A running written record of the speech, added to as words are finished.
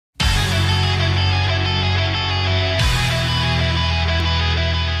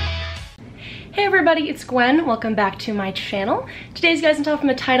everybody, it's Gwen. Welcome back to my channel. Today, as you guys can tell from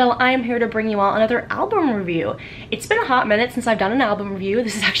the title, I am here to bring you all another album review. It's been a hot minute since I've done an album review.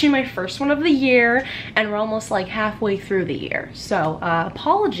 This is actually my first one of the year, and we're almost like halfway through the year. So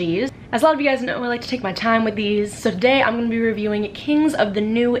apologies. As a lot of you guys know, I like to take my time with these. So today I'm going to be reviewing Kings of the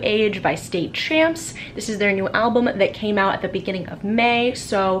New Age by State Champs. This is their new album that came out at the beginning of May.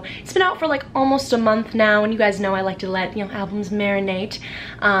 So it's been out for like almost a month now, and you guys know I like to let, albums marinate.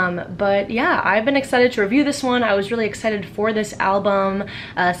 But yeah, I've been excited to review this one. I was really excited for this album.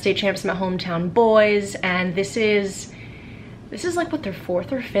 State Champs, my hometown boys, and this is like what, their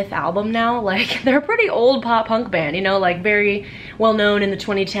fourth or fifth album now. Like, they're a pretty old pop punk band, like very well known in the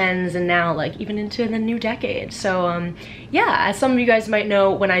 2010s and now like even into the new decade. So yeah, as some of you guys might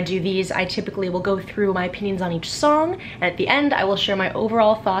know, when I do these, I typically will go through my opinions on each song, and at the end I will share my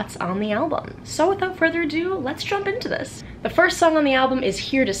overall thoughts on the album. So without further ado, let's jump into this. The first song on the album is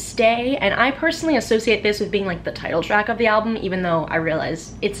Here to Stay, and I personally associate this with being like the title track of the album, even though I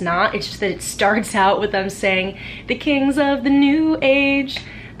realize it's not. It's just that it starts out with them saying, "The Kings of the New Age,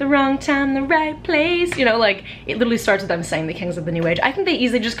 the wrong time, the right place." Like, it literally starts with them saying the Kings of the New Age. I think they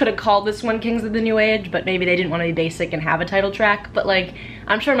easily just could have called this one Kings of the New Age, but maybe they didn't want to be basic and have a title track. But like,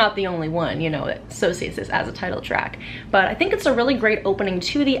 I'm sure I'm not the only one, that associates this as a title track. But I think it's a really great opening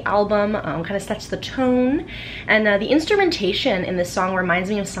to the album, kind of sets the tone. And the instrumentation in this song reminds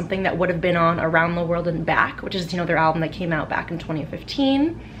me of something that would have been on Around the World and Back, which is, their album that came out back in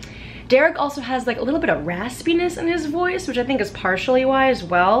 2015. Derek also has like a little bit of raspiness in his voice, which I think is partially why as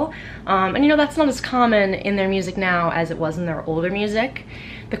well. And that's not as common in their music now as it was in their older music.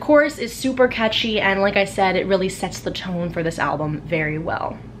 The chorus is super catchy, and like I said, it really sets the tone for this album very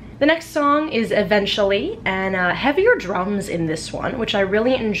well. The next song is Eventually, and heavier drums in this one, which I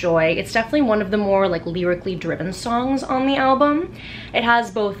really enjoy. It's definitely one of the more like lyrically driven songs on the album. It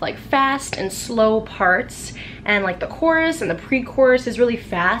has both like fast and slow parts, and like the chorus and the pre-chorus is really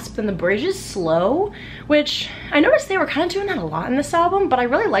fast, but then the bridge is slow, which I noticed they were kind of doing that a lot in this album, but I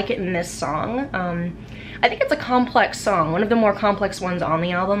really like it in this song. I think it's a complex song, one of the more complex ones on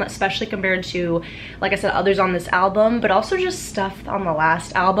the album, especially compared to, like I said, others on this album, but also just stuff on the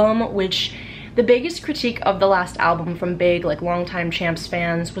last album, which the biggest critique of the last album from big, like, longtime Champs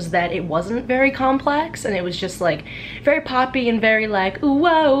fans was that it wasn't very complex, and it was just, like, very poppy and very, like, ooh,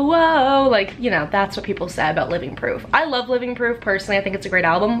 whoa, whoa, like, that's what people said about Living Proof. I love Living Proof, personally. I think it's a great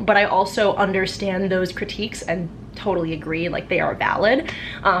album, but I also understand those critiques and totally agree, like, they are valid.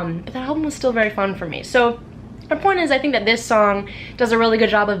 But that album was still very fun for me. So my point is, I think that this song does a really good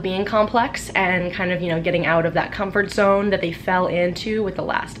job of being complex and kind of, getting out of that comfort zone that they fell into with the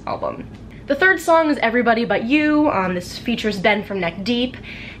last album. The third song is Everybody But You. This features Ben from Neck Deep,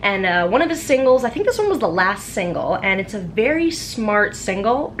 and one of his singles, I think this one was the last single, and it's a very smart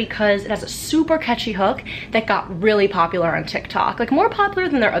single because it has a super catchy hook that got really popular on TikTok, like more popular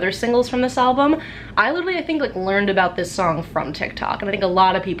than their other singles from this album. I literally, I think, like learned about this song from TikTok, and I think a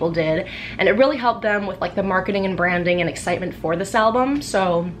lot of people did, and it really helped them with like the marketing and branding and excitement for this album,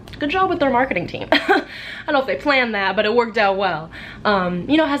 so good job with their marketing team. I don't know if they planned that, but it worked out well.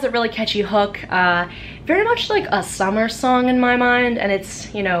 It has a really catchy hook, very much like a summer song in my mind, and it's,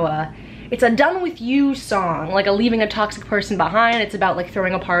 it's a done with you song, like a leaving a toxic person behind. It's about like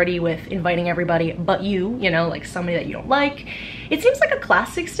throwing a party with inviting everybody but you, like somebody that you don't like. It seems like a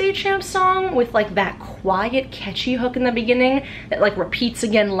classic State Champs song with like that quiet, catchy hook in the beginning that like repeats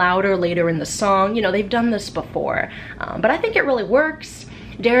again louder later in the song. They've done this before, but I think it really works.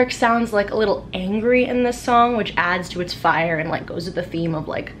 Derek sounds like a little angry in this song, which adds to its fire and like goes with the theme of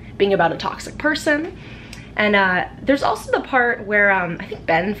like being about a toxic person. And there's also the part where I think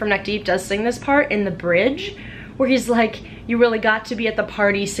Ben from Neck Deep does sing this part in the bridge, where he's like, "You really got to be at the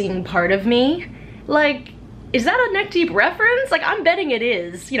party singing Part of Me." Like, is that a Neck Deep reference? Like, I'm betting it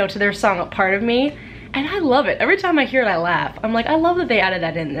is, to their song Part of Me. And I love it. Every time I hear it, I laugh. I'm like, I love that they added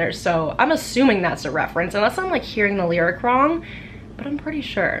that in there. So I'm assuming that's a reference, unless I'm like hearing the lyric wrong, but I'm pretty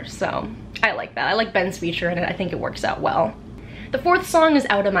sure. So I like that. I like Ben's feature in it. I think it works out well. The fourth song is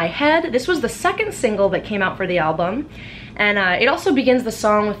Out of My Head. This was the second single that came out for the album, and it also begins the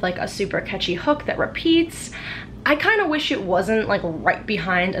song with like a super catchy hook that repeats. I kind of wish it wasn't like right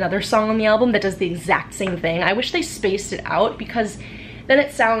behind another song on the album that does the exact same thing. I wish they spaced it out, because then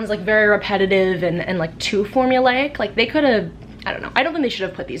it sounds like very repetitive and like too formulaic. Like, they could have, I don't know, I don't think they should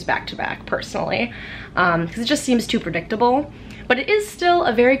have put these back to back personally, because it just seems too predictable. but it is still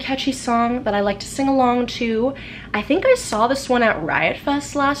a very catchy song that I like to sing along to. I think I saw this one at Riot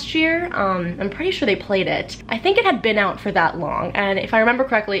Fest last year. I'm pretty sure they played it. I think it had been out for that long, and if I remember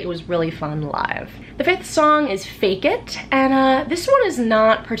correctly, it was really fun live. The 5th song is Fake It, and this one is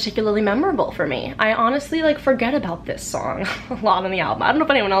not particularly memorable for me. I honestly like forget about this song a lot on the album. I don't know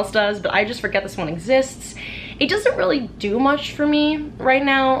if anyone else does, but I just forget this one exists. It doesn't really do much for me right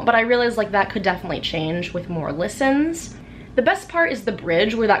now, but I realize like that could definitely change with more listens. The best part is the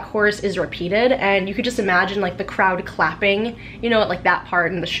bridge where that chorus is repeated, and you could just imagine like the crowd clapping, you know, at like that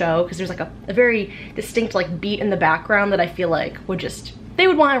part in the show, because there's like a very distinct like beat in the background that I feel like they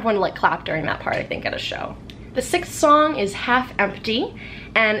would want everyone to like clap during that part, I think, at a show. The 6th song is Half Empty,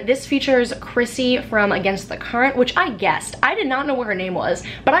 and this features Chrissy from Against the Current, which I guessed. I did not know what her name was,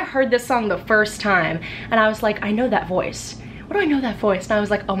 but I heard this song the first time, and I was like, I know that voice. What do I know that voice? And I was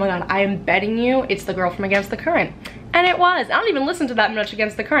like, oh my god, I am betting you it's the girl from Against the Current. And it was. I don't even listen to that much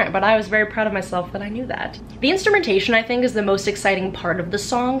Against the Current, but I was very proud of myself that I knew that. The instrumentation, I think, is the most exciting part of the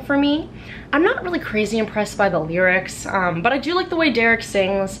song for me. I'm not really crazy impressed by the lyrics, but I do like the way Derek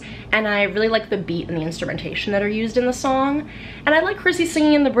sings, and I really like the beat and the instrumentation that are used in the song. And I like Chrissy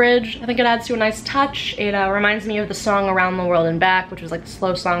singing in the bridge. I think it adds to a nice touch. It reminds me of the song Around the World and Back, which was like the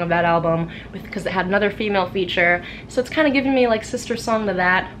slow song of that album, because it had another female feature. So it's kind of giving me like sister song to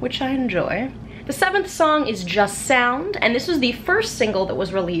that, which I enjoy. The 7th song is Just Sound, and this was the first single that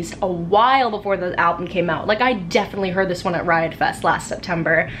was released a while before the album came out. Like, I definitely heard this one at Riot Fest last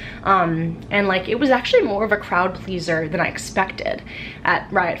September, and like it was actually more of a crowd pleaser than I expected at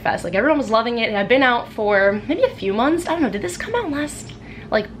Riot Fest. Like, everyone was loving it. It had been out for maybe a few months. I don't know, did this come out last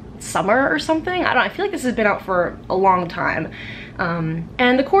like summer or something? I don't know, I feel like this has been out for a long time.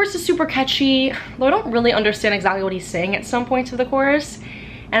 And the chorus is super catchy, though I don't really understand exactly what he's saying at some points of the chorus.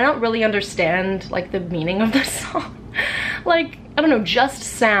 And I don't really understand like the meaning of the song. Like, I don't know, Just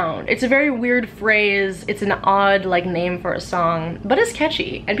Sound. It's a very weird phrase. It's an odd like name for a song, but it's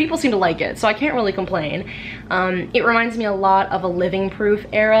catchy and people seem to like it, so I can't really complain. It reminds me a lot of a Living Proof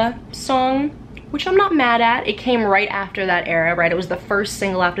era song, which I'm not mad at. It came right after that era, right? It was the first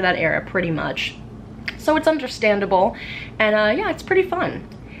single after that era, pretty much. So it's understandable, and yeah, it's pretty fun.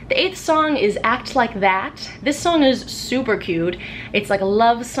 The 8th song is Act Like That. This song is super cute. It's like a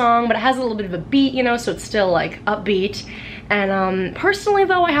love song, but it has a little bit of a beat, you know, so it's still like upbeat. And personally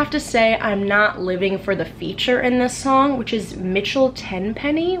though, I have to say I'm not living for the feature in this song, which is Mitchell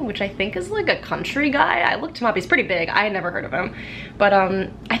Tenpenny, which I think is like a country guy. I looked him up, he's pretty big. I had never heard of him. But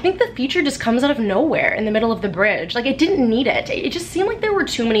I think the feature just comes out of nowhere in the middle of the bridge. Like, it didn't need it. It just seemed like there were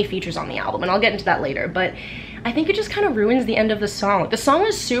too many features on the album, and I'll get into that later, but I think it just kind of ruins the end of the song. The song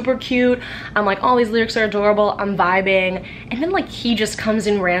is super cute. I'm like, all these lyrics are adorable. I'm vibing. And then like he just comes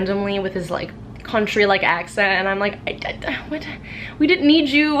in randomly with his like country like accent, and I'm like, what? We didn't need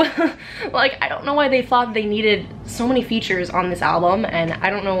you. Like, I don't know why they thought they needed so many features on this album, and I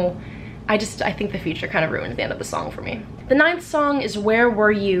don't know. I think the feature kind of ruins the end of the song for me. The 9th song is Where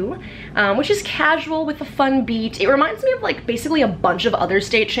Were You, which is casual with a fun beat. It reminds me of like basically a bunch of other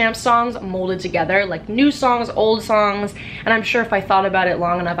State Champs songs molded together, like new songs, old songs, and I'm sure if I thought about it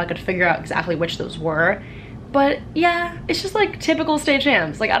long enough I could figure out exactly which those were. But yeah, it's just like typical State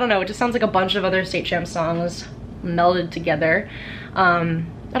Champs. Like, I don't know, it just sounds like a bunch of other State Champs songs melded together. I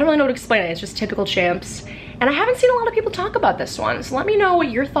don't really know how to explain it. It's just typical Champs. And I haven't seen a lot of people talk about this one, so let me know what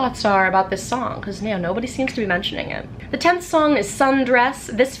your thoughts are about this song, because yeah, nobody seems to be mentioning it. The 10th song is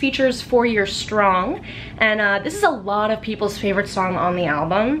Sundress. This features 4 Year Strong, and this is a lot of people's favorite song on the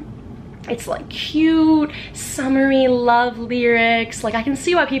album. It's like cute, summery love lyrics. Like, I can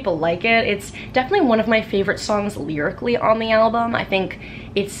see why people like it. It's definitely one of my favorite songs lyrically on the album. I think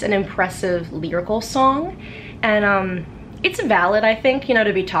it's an impressive lyrical song, and it's valid, I think, you know,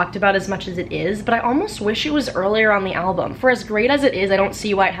 to be talked about as much as it is, but I almost wish it was earlier on the album. For as great as it is, I don't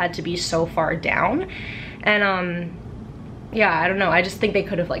see why it had to be so far down. And yeah, I don't know, I just think they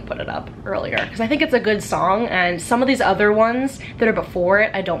could have like put it up earlier, because I think it's a good song, and some of these other ones that are before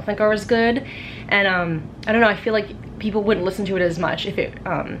it I don't think are as good. And I don't know, I feel like people wouldn't listen to it as much if it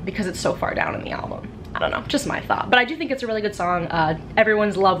because it's so far down in the album. I don't know, just my thought. But I do think it's a really good song.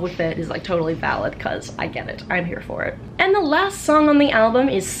 Everyone's love with it is like totally valid, because I get it. I'm here for it. And the last song on the album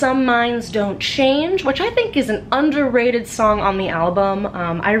is Some Minds Don't Change, which I think is an underrated song on the album.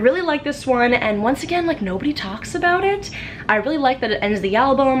 I really like this one, and once again, like, nobody talks about it. I really like that it ends the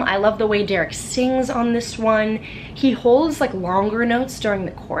album. I love the way Derek sings on this one. He holds like longer notes during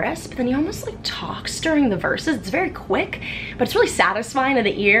the chorus, but then he almost like talks during the verses. It's very quick, but it's really satisfying to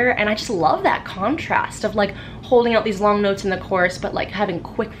the ear, and I just love that contrast of like holding out these long notes in the chorus but like having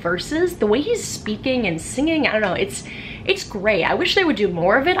quick verses. The way he's speaking and singing, I don't know, it's it's great. I wish they would do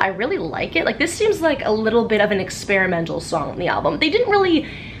more of it. I really like it. Like, this seems like a little bit of an experimental song on the album. They didn't really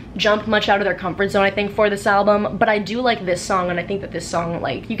jump much out of their comfort zone, I think, for this album, but I do like this song, and I think that this song,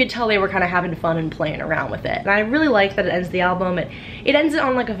 like, you could tell they were kind of having fun and playing around with it. And I really like that it ends the album. It ends it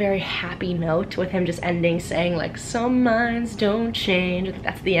on like a very happy note, with him just ending saying like, some minds don't change. I think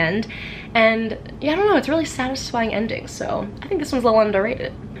that's the end. And yeah, I don't know, it's a really satisfying ending, so I think this one's a little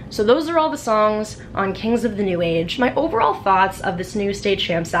underrated. So those are all the songs on Kings of the New Age. My overall thoughts of this new State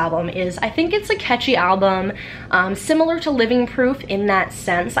Champs album is, I think it's a catchy album, similar to Living Proof in that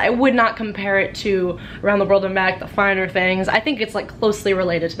sense. I would not compare it to Around the World and Back, The Finer Things. I think it's like closely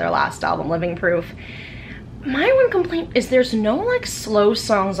related to their last album, Living Proof. My one complaint is there's no like slow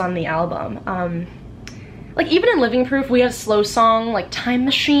songs on the album. Like, even in Living Proof, we had a slow song like Time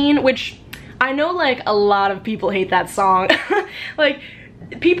Machine, which I know like a lot of people hate that song. Like,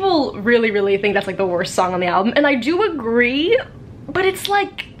 people really think that's like the worst song on the album, and I do agree, but it's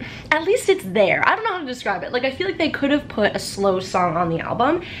like, at least it's there. I don't know how to describe it. Like, I feel like they could have put a slow song on the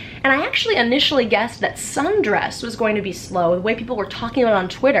album, and I actually initially guessed that Sundress was going to be slow. The way people were talking about it on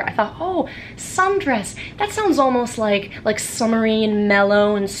Twitter, I thought, oh, Sundress, that sounds almost like summery and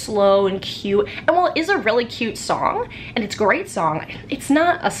mellow and slow and cute. And while it is a really cute song, and it's a great song, it's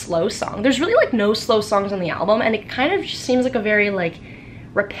not a slow song. There's really like no slow songs on the album, and it kind of just seems like a very like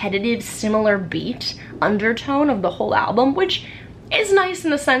repetitive, similar beat undertone of the whole album, which is nice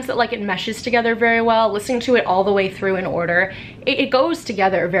in the sense that like it meshes together very well. Listening to it all the way through in order, it goes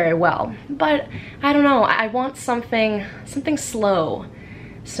together very well. But I don't know, I want something slow.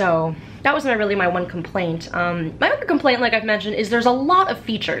 So that was really my one complaint. My other complaint, like I've mentioned, is there's a lot of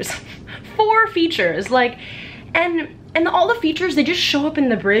features. 4 features, like, and all the features, they just show up in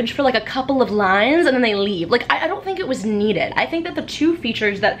the bridge for like a couple of lines and then they leave. Like, I don't think it was needed. I think that the 2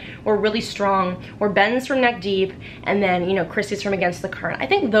 features that were really strong were Ben's from Neck Deep and then, you know, Chrissy's from Against the Current. I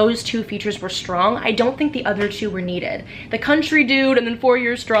think those 2 features were strong. I don't think the other 2 were needed. The Country Dude and then 4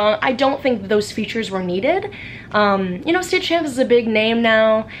 Years Strong, I don't think those features were needed. You know, State Champs is a big name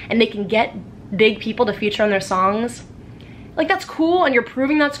now, and they can get big people to feature on their songs. Like, that's cool, and you're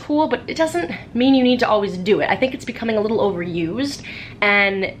proving that's cool, but it doesn't mean you need to always do it. I think it's becoming a little overused,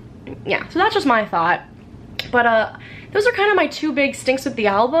 and yeah, so that's just my thought. But those are kind of my 2 big stinks with the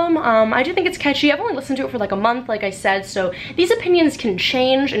album. I do think it's catchy. I've only listened to it for like a month, like I said, so these opinions can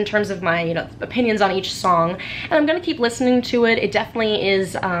change in terms of my, you know, opinions on each song, and I'm gonna keep listening to it. It definitely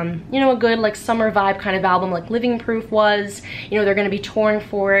is, you know, a good like summer vibe kind of album, like Living Proof was. You know, they're gonna be touring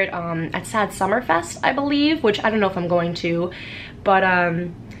for it at Sad Summer Fest, I believe, which I don't know if I'm going to, but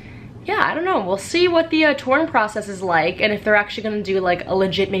yeah, I don't know. We'll see what the touring process is like, and if they're actually gonna do like a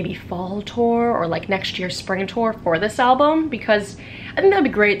legit maybe fall tour or like next year's spring tour for this album, because I think that'd be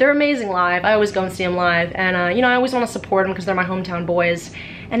great. They're amazing live. I always go and see them live, and you know, I always want to support them because they're my hometown boys,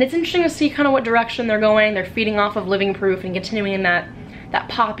 and it's interesting to see kind of what direction they're going. They're feeding off of Living Proof and continuing in that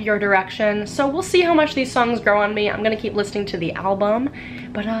poppier direction, so we'll see how much these songs grow on me. I'm gonna keep listening to the album,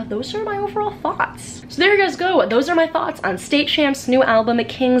 but those are my overall thoughts. So there you guys go. Those are my thoughts on State Champs' new album,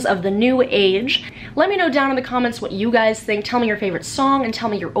 Kings of the New Age. Let me know down in the comments what you guys think. Tell me your favorite song and tell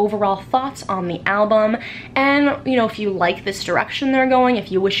me your overall thoughts on the album. And, you know, if you like this direction they're going, if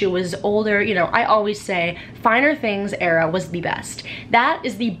you wish it was older, you know, I always say Finer Things era was the best. That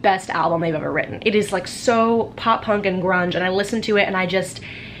is the best album they've ever written. It is like so pop punk and grunge, and I listen to it and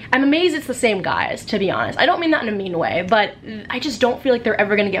I'm amazed it's the same guys, to be honest. I don't mean that in a mean way, but I just don't feel like they're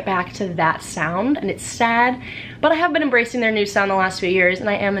ever gonna get back to that sound, and it's sad. But I have been embracing their new sound the last few years, and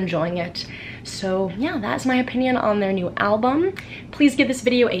I am enjoying it. So yeah, that's my opinion on their new album. Please give this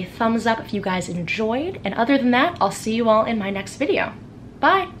video a thumbs up if you guys enjoyed, and other than that, I'll see you all in my next video.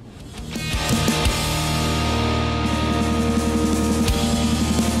 Bye!